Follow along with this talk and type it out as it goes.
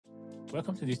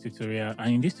Welcome to this tutorial,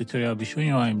 and in this tutorial I'll be showing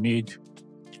you how I made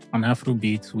an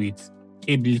Afrobeat with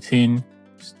Ableton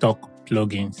stock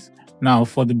plugins. Now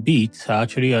for the beats I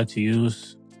actually had to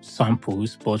use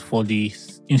samples, but for the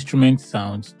instrument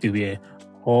sounds they were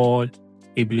all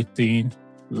Ableton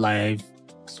live,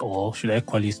 or should I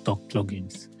call it stock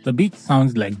plugins. The beat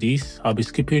sounds like this. I'll be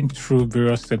skipping through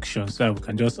various sections so that we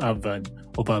can just have an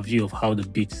overview of how the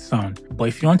beats sound. But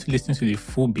if you want to listen to the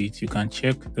full beat, you can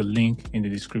check the link in the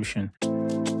description.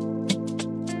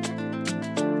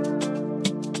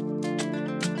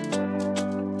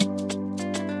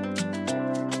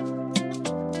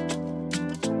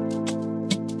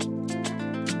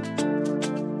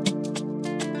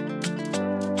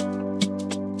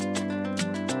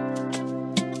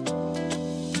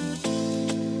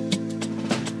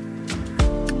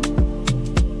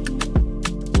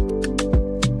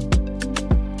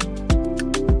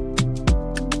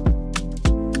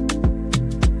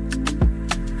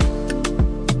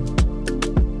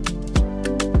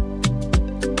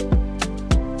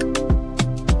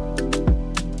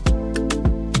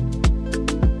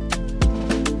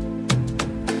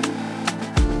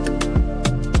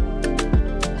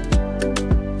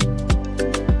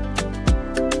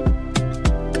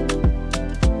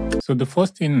 So the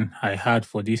first thing I had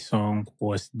for this song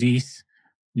was this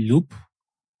loop,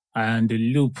 and the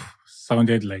loop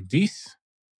sounded like this.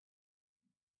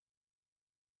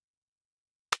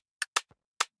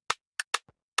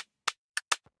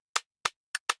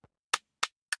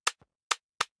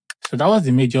 So that was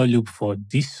the major loop for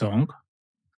this song.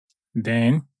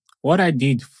 Then what I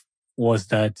did was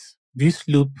that this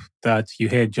loop that you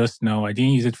heard just now, I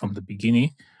didn't use it from the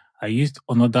beginning. I used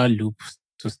another loop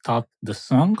to start the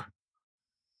song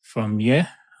from here,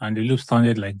 and the loop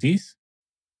sounded like this.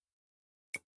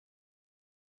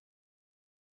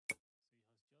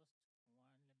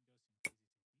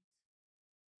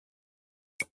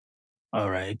 All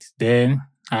right, then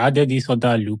I added this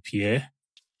other loop here.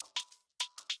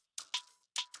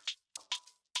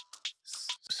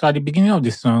 So at the beginning of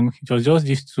the song, it was just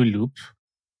these two loops,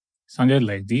 sounded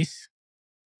like this.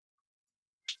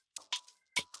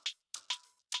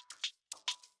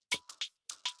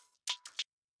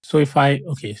 So if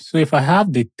I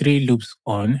have the three loops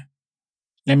on,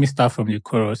 let me start from the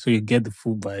chorus so you get the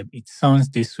full vibe. It sounds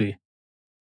this way.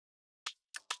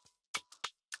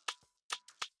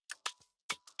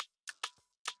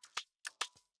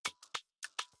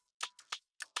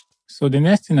 So the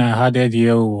next thing I added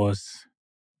here was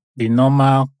the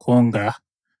normal conga,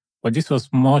 but this was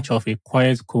much of a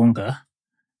quiet conga.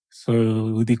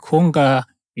 So with the conga,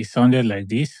 it sounded like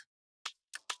this.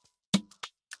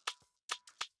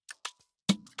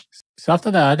 So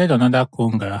after that, I added another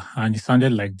conga, and it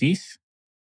sounded like this.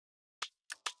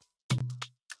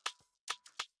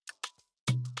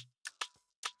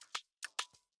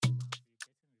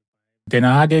 Then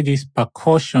I added this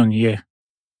percussion here.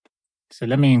 So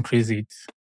let me increase it.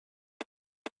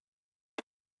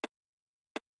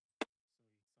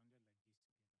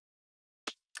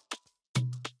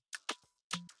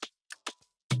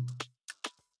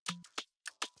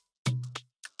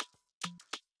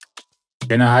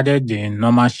 Then I added the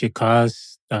normal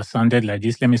shakers that sounded like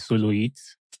this. Let me solo it.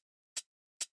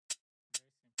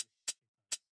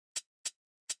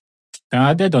 Then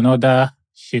I added another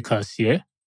shakers here. It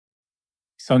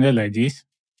sounded like this.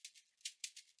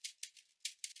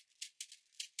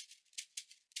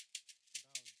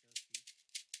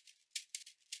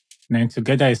 Then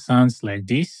together it sounds like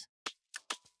this.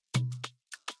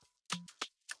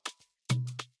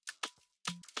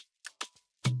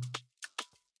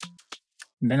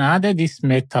 Then I added this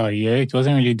metal here. It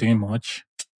wasn't really doing much.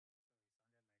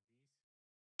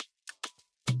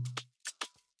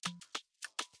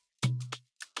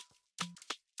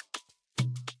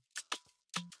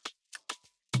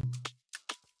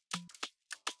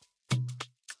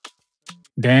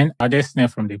 Then I added snare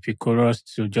from the pre-chorus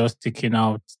to just taking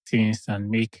out things and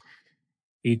make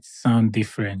it sound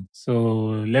different. So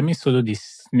let me solo the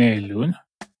snare alone.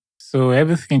 So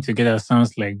everything together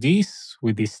sounds like this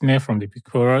with the snare from the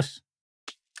pre-chorus.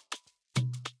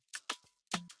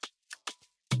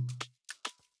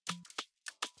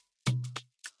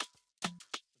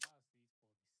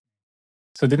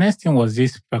 So the next thing was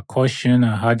this percussion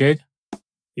I added.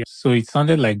 Yeah. So it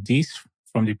sounded like this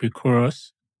from the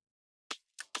pre-chorus.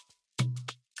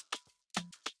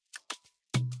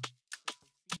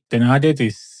 Then I added a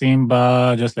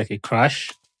cymbal, just like a crash.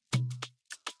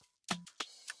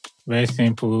 Very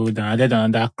simple. Then I added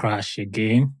another crash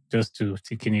again, just to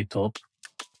thicken it up.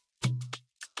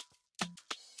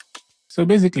 So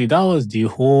basically that was the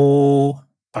whole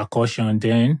percussion.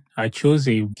 Then I chose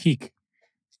a kick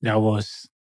that was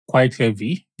quite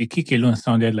heavy. The kick alone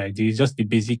sounded like this, just the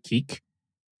basic kick.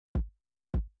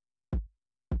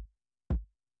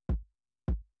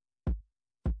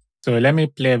 So let me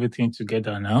play everything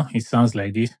together now. It sounds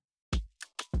like this.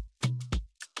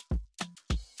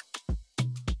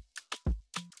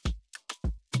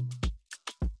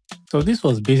 So this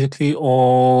was basically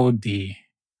all the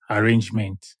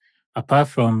arrangement, apart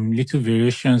from little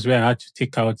variations where I had to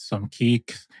take out some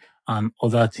kicks and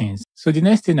other things. So the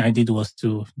next thing I did was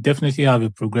to definitely have a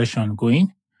progression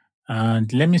going.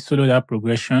 And let me solo that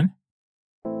progression.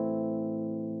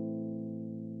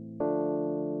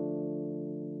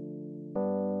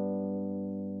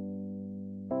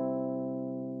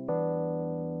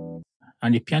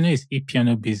 And the piano is A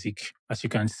piano basic, as you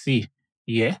can see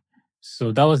here.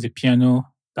 So that was the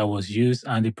piano that was used,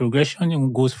 and the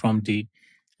progression goes from the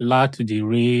La to the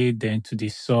Re, then to the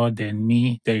Sol, then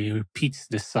Mi, then it repeats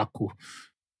the circle.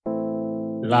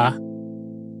 La,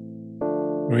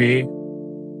 Re,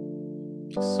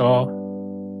 Sol,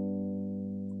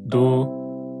 Do,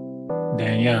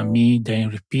 then Mi, then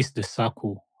it repeats the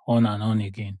circle on and on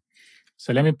again.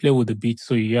 So let me play with the beat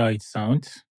so you hear how it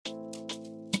sounds.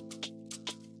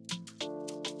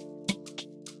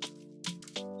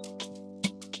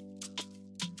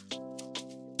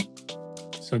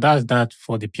 So that's that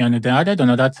for the piano. Then I added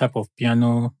another type of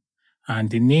piano, and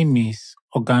the name is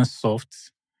Organ Soft.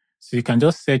 So you can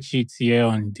just search it here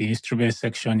on the instrument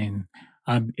section in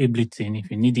Ableton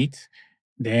if you need it.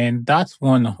 Then that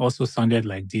one also sounded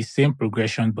like the same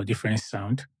progression but different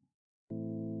sound.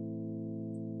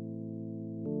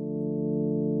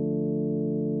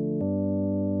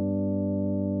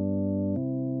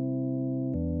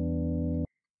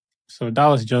 So that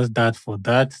was just that for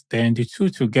that. Then the two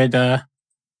together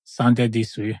sounded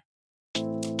this way.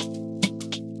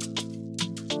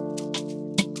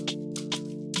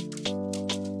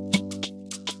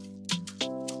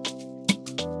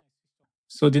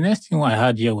 So the next thing I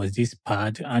had here was this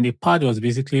pad, and the pad was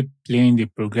basically playing the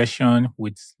progression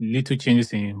with little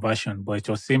changes in inversion, but it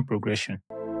was same progression.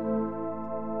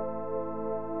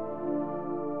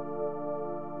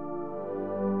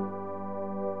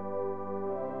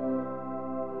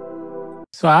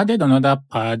 So I added another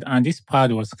pad, and this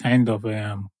pad was kind of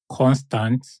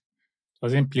constant.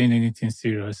 Wasn't playing anything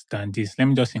serious than this. Let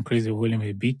me just increase the volume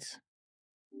a bit.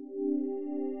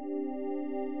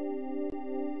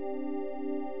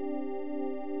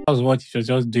 That was what it was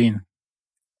just doing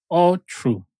all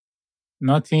through.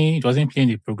 Nothing, it wasn't playing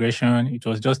the progression, it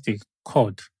was just a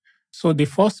chord. So the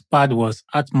first pad was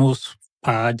Atmos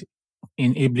pad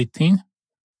in Ableton,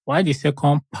 while the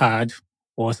second pad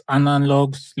was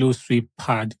analog slow sweep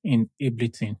pad in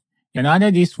Ableton. Then I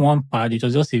added this one pad, it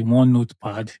was just a one note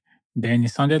pad. Then it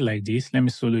sounded like this. Let me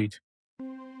solo it.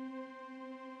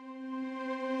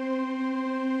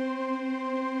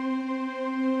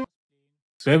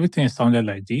 So everything sounded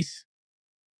like this.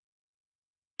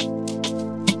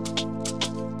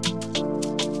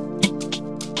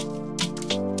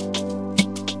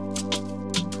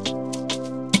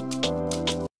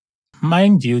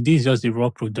 Mind you, this is just the raw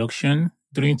production.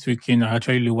 During tweaking, I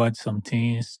actually lowered some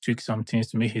things, tweaked some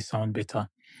things to make it sound better.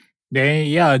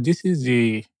 Then, this is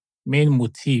the main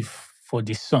motif for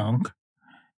the song.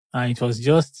 And it was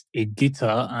just a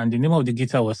guitar, and the name of the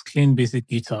guitar was Clean Basic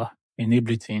Guitar in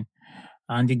Ableton.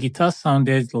 And the guitar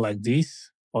sounded like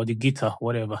this, or the guitar,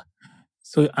 whatever.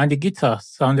 So, and the guitar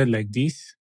sounded like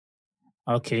this.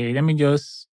 Okay, let me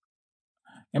just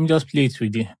play it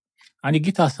with you. And the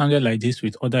guitar sounded like this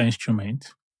with other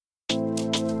instruments.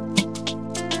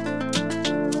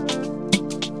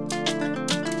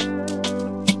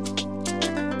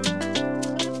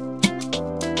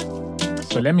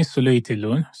 So let me solo it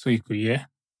alone so you could hear.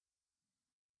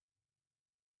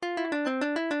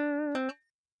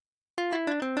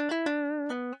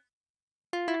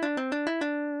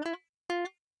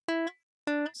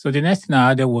 So the next thing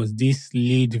I added was this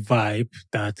lead vibe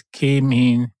that came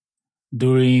in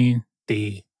during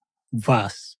the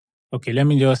verse. Okay, let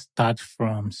me just start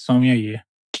from somewhere here.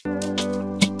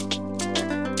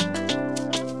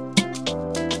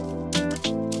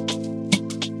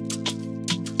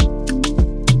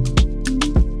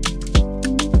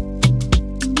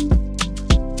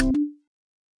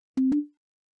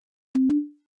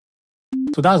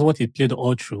 So that's what it played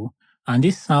all through. And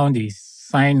this sound is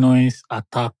sine noise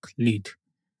attack lead.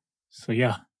 So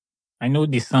yeah, I know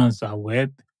the sounds are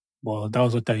weird, but that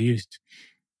was what I used.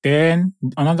 Then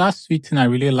another sweet thing I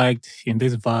really liked in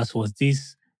this verse was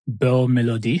this bell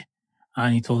melody.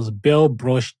 And it was bell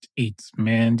brushed it.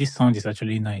 Man, this sound is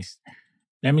actually nice.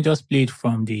 Let me just play it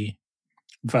from the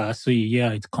verse so you hear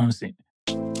how it comes in.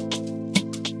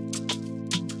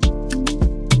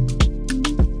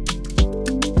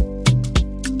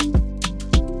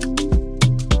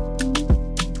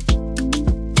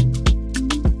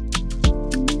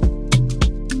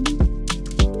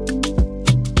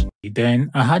 Then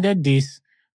I added this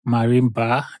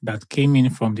marimba that came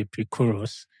in from the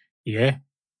pre-chorus. Yeah.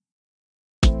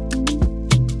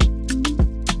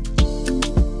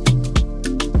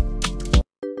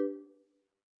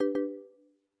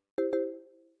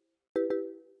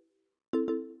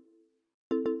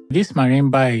 This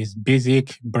marimba is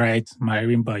basic, bright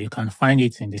marimba. You can find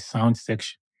it in the sound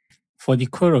section. For the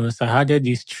chorus, I added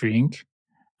this string,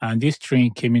 and this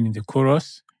string came in the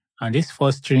chorus. And this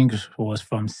first string was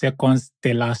from second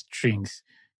stellar strings.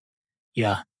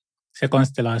 Yeah, second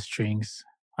stellar strings.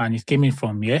 And it came in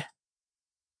from here.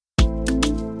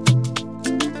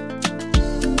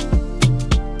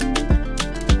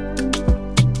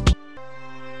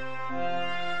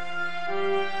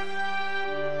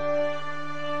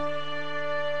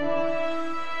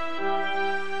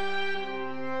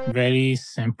 Very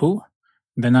simple.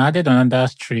 Then I added another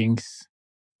strings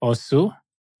also.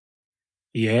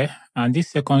 Yeah, and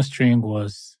this second string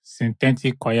was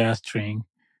synthetic choir string.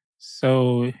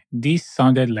 So this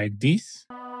sounded like this.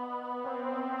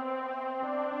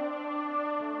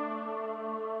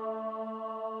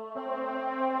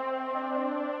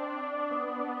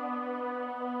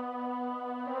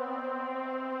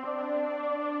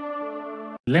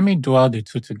 Let me dual the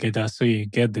two together so you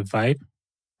get the vibe.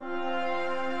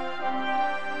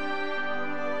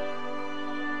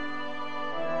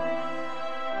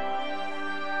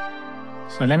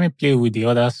 So let me play with the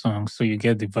other song so you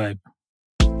get the vibe.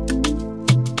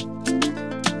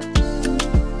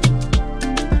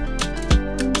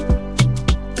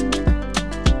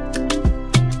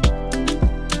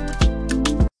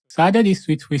 So I added this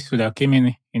sweet whistle that came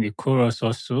in the chorus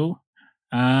also,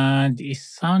 and it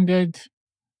sounded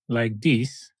like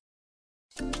this.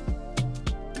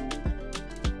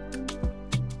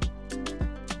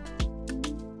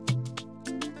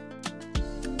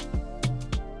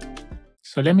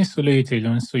 So let me solo it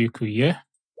alone so you could hear.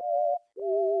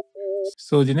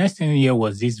 So the next thing here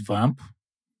was this vamp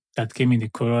that came in the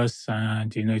chorus,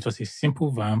 and it was a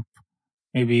simple vamp.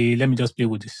 Maybe let me just play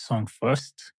with the song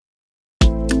first.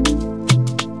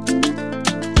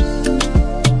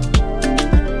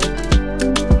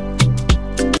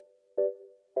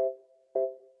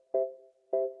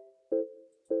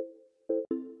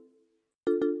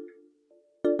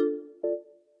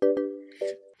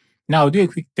 Now I'll do a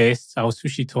quick test. I'll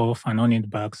switch it off and on it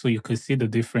back so you can see the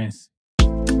difference.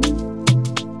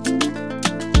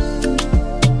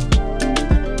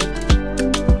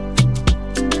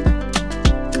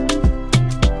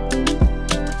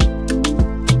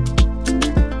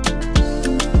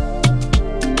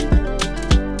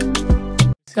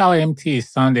 See how empty it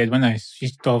sounded when I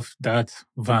switched off that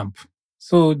vamp.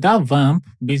 So that vamp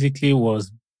basically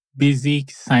was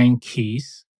basic sine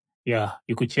keys. Yeah,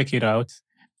 you could check it out.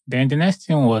 Then the next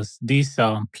thing was this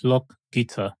pluck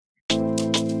guitar. You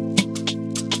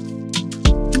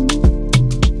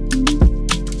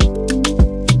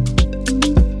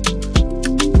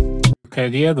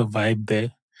can hear the vibe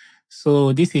there.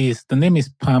 So the name is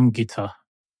Palm Guitar.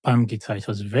 Palm Guitar. It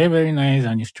was very, very nice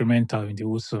and instrumental in the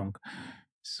whole song.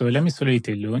 So let me solo it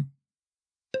alone.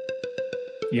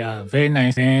 Yeah, very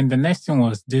nice. And the next thing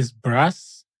was this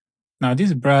brass. Now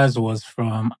this brass was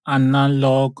from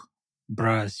Analog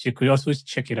Brass. You could also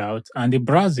check it out. And the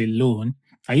brass alone,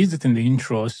 I used it in the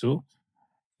intro also.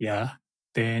 Yeah.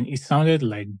 Then it sounded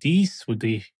like this in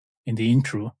the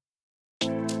intro.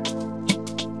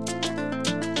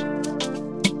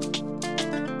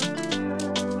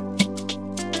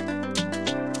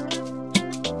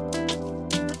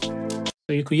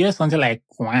 So you could hear something like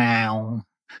wow.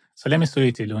 So let me solo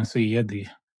it alone so you hear the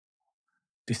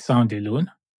sound alone.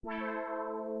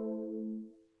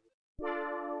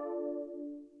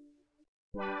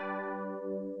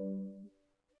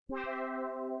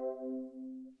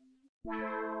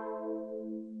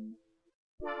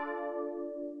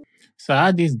 So I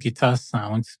had this guitar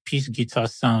sound, pitch guitar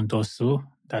sound also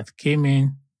that came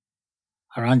in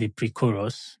around the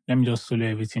pre-chorus. Let me just solo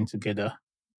everything together.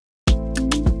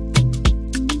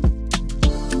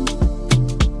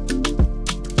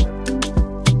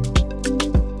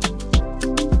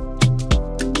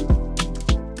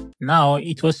 Now,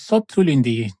 it was subtle in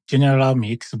the general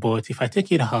mix, but if I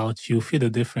take it out, you feel the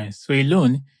difference. So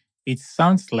alone, it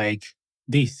sounds like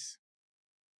this.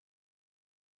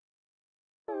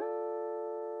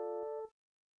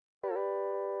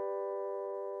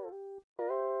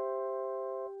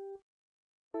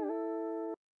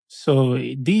 So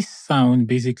this sound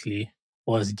basically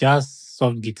was just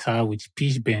soft guitar with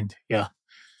pitch bend. Yeah.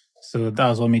 So that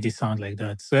was what made it sound like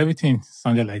that. So everything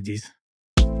sounded like this.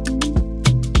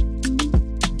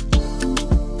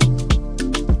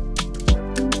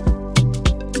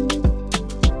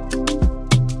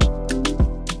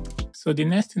 So the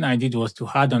next thing I did was to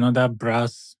add another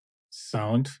brass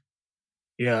sound.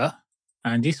 Yeah.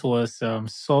 And this was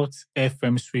Salt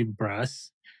FM3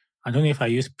 brass. I don't know if I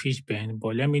use pitch bend,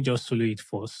 but let me just solo it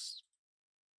first.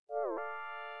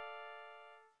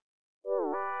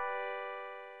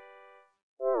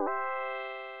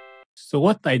 So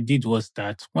what I did was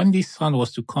that when this sound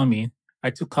was to come in,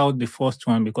 I took out the first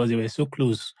one because they were so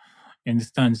close. You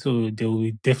understand? So there will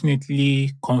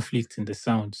definitely conflict in the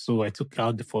sound. So I took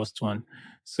out the first one.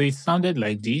 So it sounded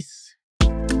like this.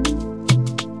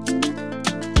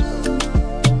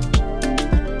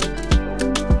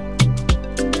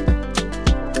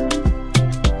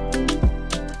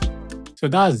 So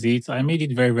that's it. I made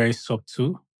it very, very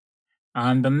subtle.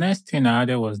 And the next thing I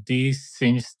added was this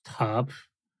synth tab,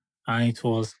 and it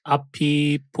was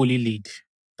Happy Poly Lead.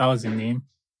 That was the name.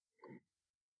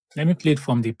 Let me play it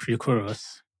from the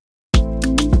pre-chorus.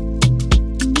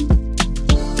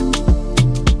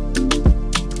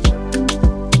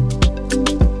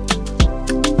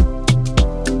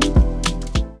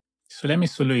 So let me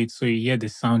solo it so you hear the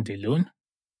sound alone.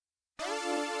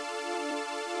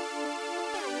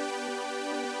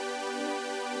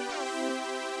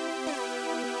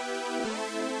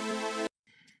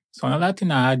 So another thing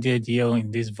I added here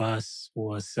in this verse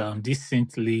was this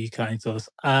synth lead, and it was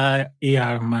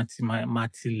AR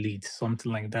Mati lead,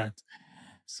 something like that.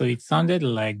 So it sounded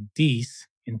like this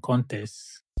in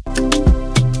context. So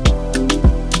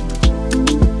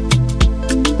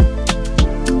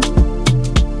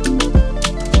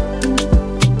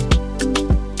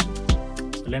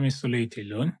let me solo it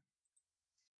alone.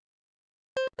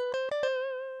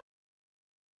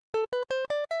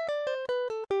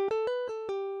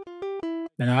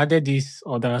 Then I added this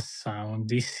other sound,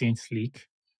 this synth leak.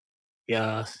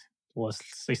 Yeah,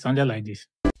 it sounded like this.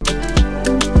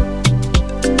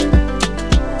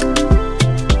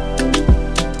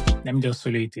 Let me just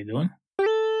solo it alone.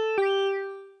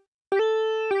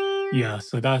 Yeah,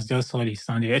 so that's just all it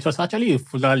sounded. It was actually a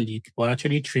fuller leak, but I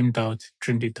actually trimmed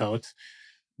it out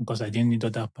because I didn't need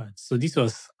other parts. So this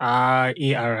was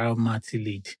ARR Mati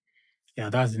lead.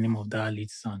 Yeah, that's the name of that lead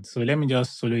sound. So let me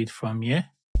just solo it from here.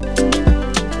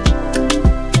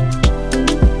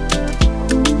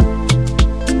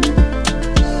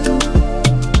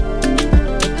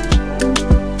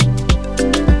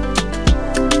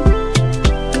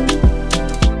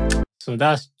 So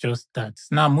that's just that.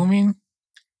 Now moving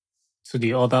to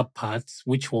the other parts,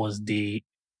 which was the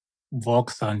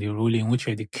Vox and the ruling, which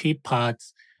were the key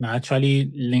parts that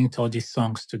actually linked all these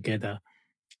songs together.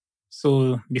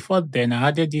 So before then, I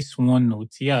added this one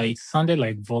note. Yeah, it sounded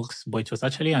like Vox, but it was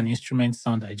actually an instrument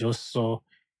sound I just saw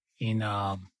in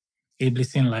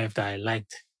Ableton Live that I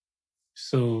liked.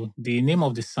 So the name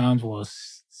of the sound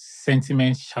was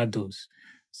Sentiment Shadows.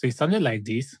 So it sounded like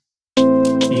this.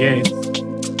 Yes.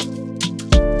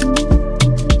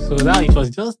 So that it was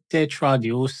just there throughout the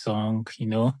whole song, you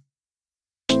know.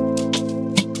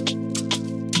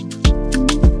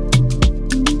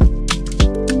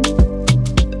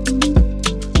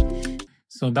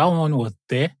 So that one was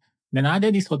there. Then I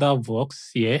added this other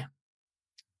Vox here.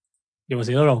 There was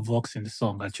a lot of Vox in the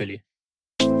song, actually.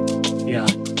 Yeah.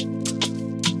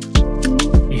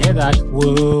 You hear that?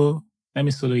 Whoa. Let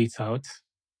me solo it out.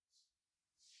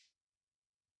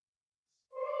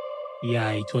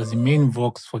 Yeah, it was the main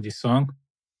Vox for the song.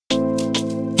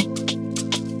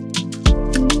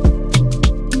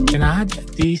 Then I had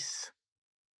this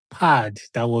pad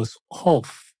that was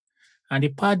off. And the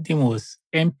pad name was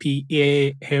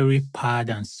MPA, Harry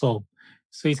Pad, and Sub.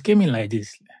 So it came in like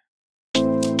this. You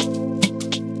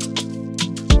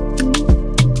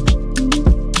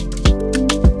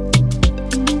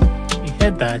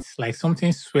heard that, like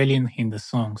something swelling in the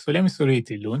song. So let me solo it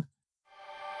alone.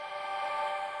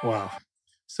 Wow.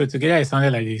 So together it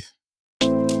sounded like this.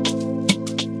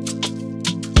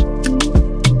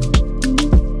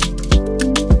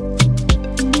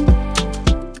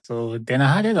 So then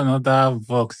I added another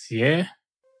Vox here.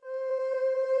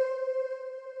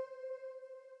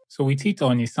 So with it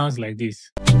on, it sounds like this.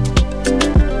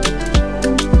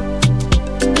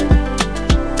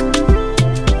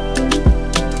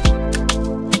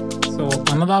 So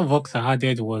another Vox I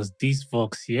added was this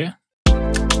Vox here.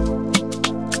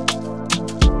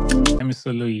 Let me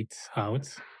solo it out.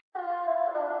 So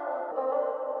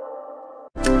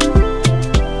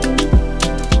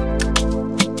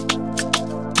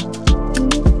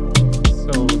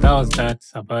that was that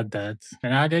about that.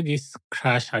 And I added this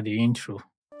crash at the intro.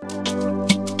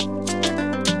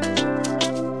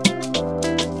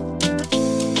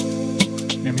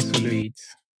 Let me solo it.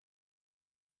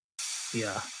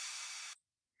 Yeah.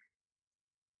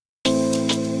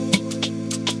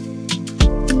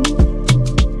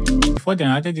 before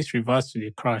then I added this reverse to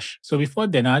the crash. So before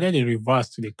then I added a reverse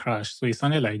to the crash. So it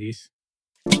sounded like this.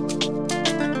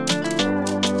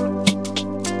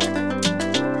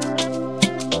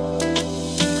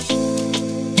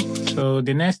 So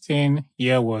the next thing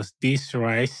here was this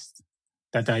rise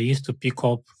that I used to pick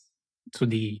up to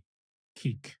the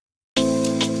kick.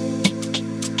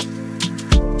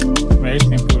 Very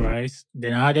simple rise.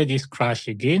 Then I added this crash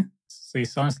again. So it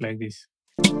sounds like this.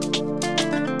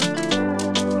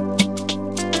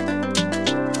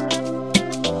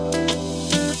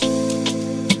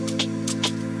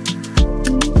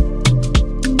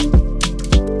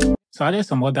 So I added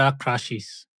some other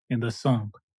crashes in the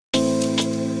song.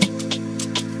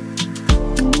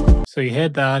 So you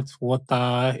heard that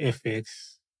water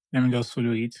effects. Let me just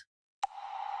follow it.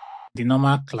 The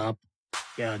normal clap.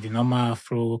 Yeah, the normal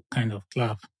afro kind of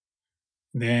clap.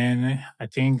 Then I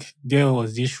think there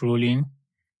was this rolling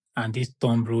and this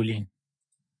thumb rolling.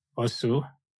 Also,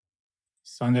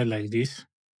 sounded like this.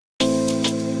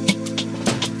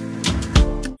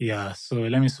 Yeah, so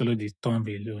let me solo the thumb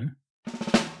alone.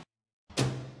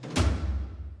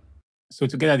 So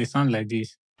together they sound like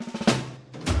this.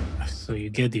 So you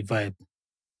get the vibe.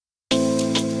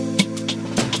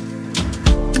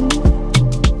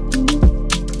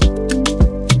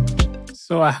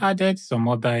 So I added some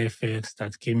other effects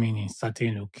that came in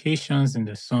certain locations in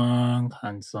the song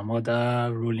and some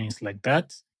other rollings like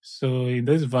that. So in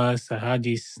this verse, I had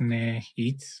this snare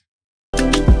hit.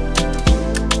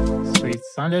 So it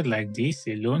sounded like this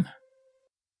alone.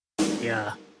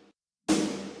 Yeah.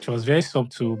 It was very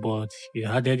subtle, but it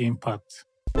added impact.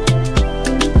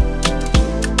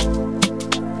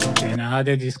 Then I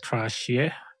added this crash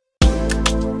here. So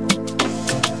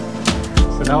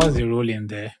that was the roll in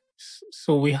there.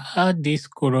 So we had this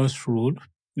chorus roll.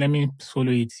 Let me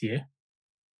solo it here.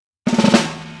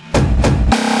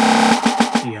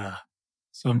 Yeah,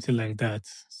 something like that.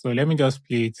 So let me just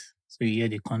play it so you hear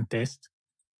the context.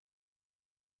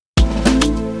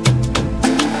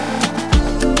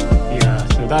 Yeah,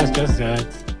 so that's just that.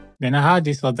 Then I had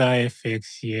these other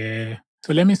effects here.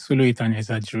 So let me solo it and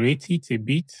exaggerate it a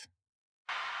bit.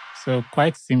 So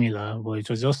quite similar, but it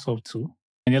was just subtle.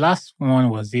 And the last one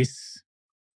was this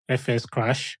FS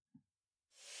crash.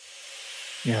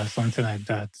 Yeah, something like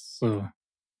that. So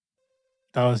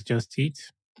that was just it.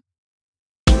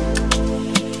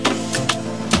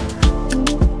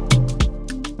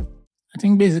 I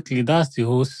think basically that's the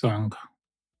whole song.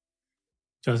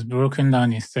 Just broken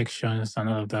down in sections and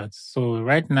all of that. So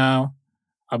right now,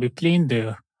 I'll be playing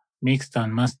the mixed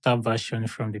and mastered version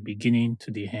from the beginning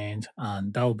to the end,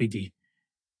 and that will be the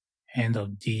end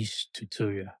of this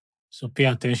tutorial. So pay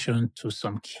attention to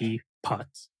some key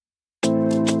parts.